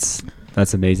 That's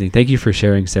amazing. Thank you for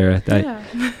sharing, Sarah.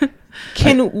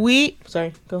 Can we?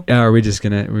 Sorry, go. Are we just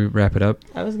gonna wrap it up?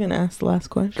 I was gonna ask the last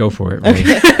question. Go for it.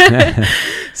 Okay.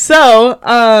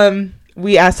 So,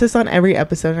 we ask this on every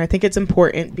episode, and I think it's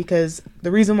important because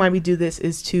the reason why we do this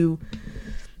is to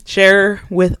share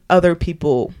with other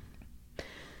people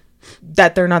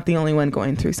that they're not the only one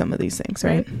going through some of these things,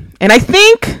 right? And I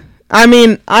think,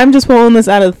 I'm just pulling this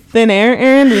out of thin air,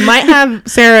 Aaron. We might have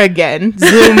Sarah again,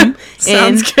 Zoom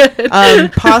Sounds good.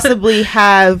 Possibly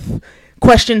have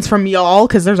questions from y'all,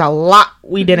 because there's a lot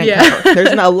we didn't cover.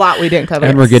 There's a lot we didn't cover.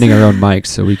 And we're getting our own mics,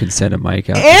 so we can send a mic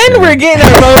out. And we're getting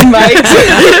our own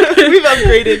mics. We've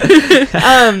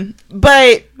upgraded.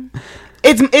 But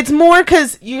it's more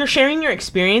because you're sharing your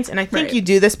experience, and I think you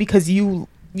do this because you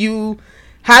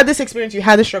had this experience, you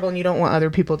had the struggle, and you don't want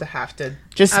other people to have to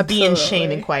just be in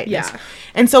shame and quietness. Yeah.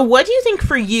 And so what do you think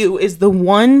for you is the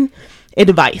one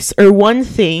advice or one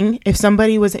thing, if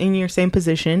somebody was in your same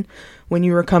position when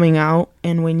you were coming out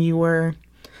and when you were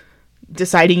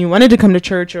deciding you wanted to come to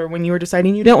church, or when you were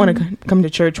deciding you didn't want to come to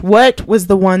church, what was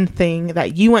the one thing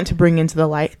that you want to bring into the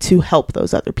light to help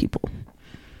those other people?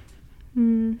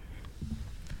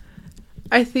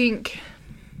 I think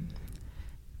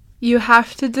you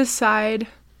have to decide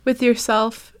with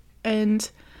yourself, and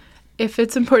if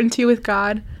it's important to you with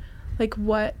God, like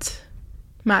what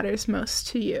matters most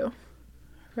to you,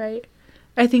 right?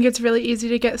 I think it's really easy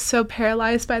to get so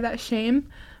paralyzed by that shame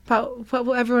about what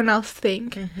will everyone else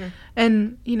think,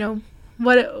 and you know,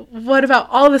 what about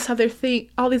all these other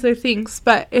things.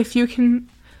 But if you can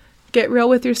get real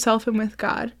with yourself and with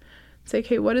God, say,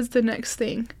 okay, what is the next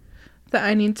thing that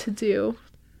I need to do?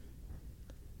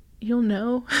 You'll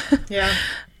know. Yeah.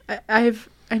 I've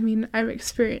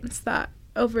experienced that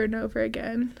over and over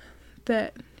again,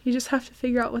 that you just have to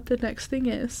figure out what the next thing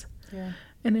is. Yeah.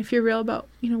 And if you're real about,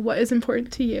 you know, what is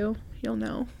important to you, you'll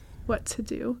know what to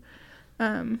do.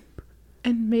 And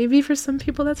maybe for some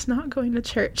people that's not going to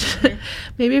church.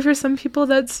 Maybe for some people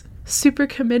that's super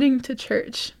committing to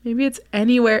church. Maybe it's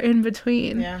anywhere in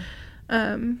between. Yeah.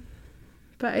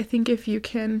 But I think if you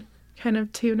can kind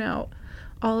of tune out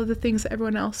all of the things that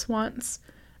everyone else wants,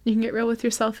 you can get real with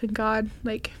yourself and God,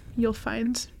 like you'll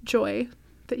find joy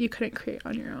that you couldn't create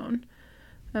on your own,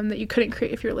 that you couldn't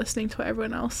create if you're listening to what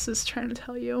everyone else is trying to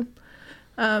tell you.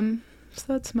 So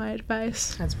that's my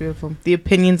advice. That's beautiful. The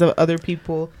opinions of other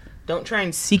people, don't try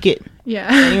and seek it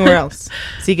anywhere else.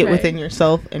 Seek it within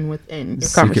yourself and within your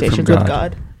conversations with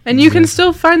God. And you can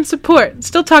still find support.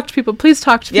 Still talk to people. Please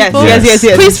talk to people. Yes.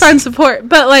 Please find support.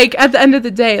 But like at the end of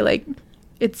the day, like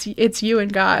it's you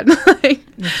and God.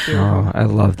 Oh, I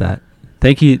love that.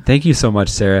 Thank you so much,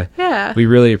 Sarah. Yeah. We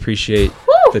really appreciate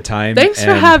the time. Thanks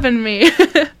for having me.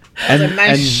 And a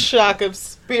nice shock of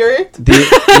spirit.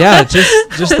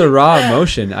 Just the raw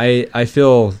emotion. I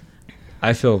feel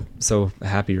so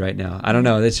happy right now. I don't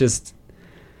know. It's just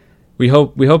we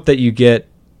hope that you get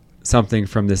something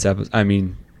from this episode. I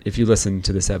mean, if you listen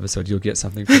to this episode, you'll get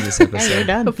something from this episode. You're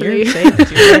done. Hopefully.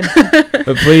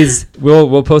 But please,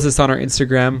 we'll post this on our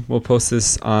Instagram. We'll post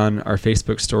this on our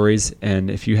Facebook stories. And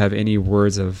if you have any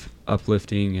words of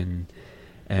uplifting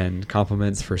and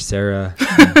compliments for Sarah,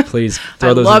 please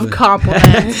throw those. I love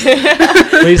compliments.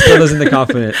 Please throw those in the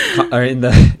compliment or in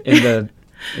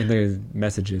the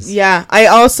messages. Yeah, I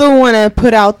also want to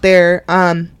put out there.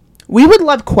 We would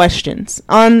love questions.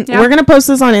 We're gonna post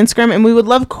this on Instagram, and we would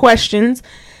love questions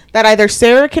that either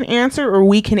Sarah can answer or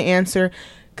we can answer.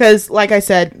 Because, like I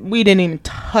said, we didn't even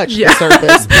touch the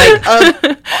surface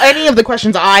of any of the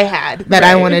questions I had that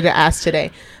I wanted to ask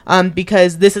today.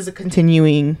 Because this is a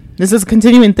continuing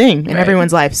thing in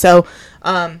everyone's life. So,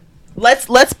 let's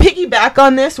piggyback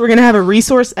on this. We're gonna have a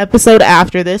resource episode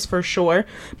after this for sure.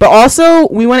 But also,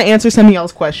 we want to answer some of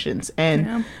y'all's questions,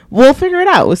 and we'll figure it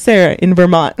out with Sarah in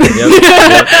Vermont.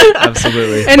 Yep,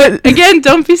 absolutely. And again,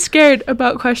 don't be scared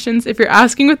about questions if you're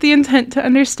asking with the intent to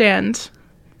understand.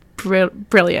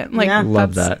 Brilliant.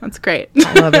 Love that. That's great.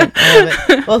 I love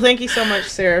it. Well, thank you so much,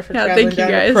 Sarah, for traveling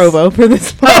down to Provo for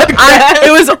this podcast.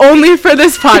 It was only for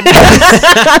this podcast.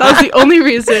 That was the only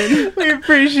reason. We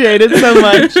appreciate it so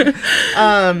much.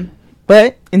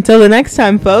 But until the next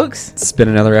time, folks. It's been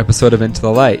another episode of Into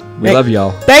the Light. We love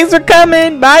y'all. Thanks for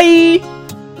coming. Bye.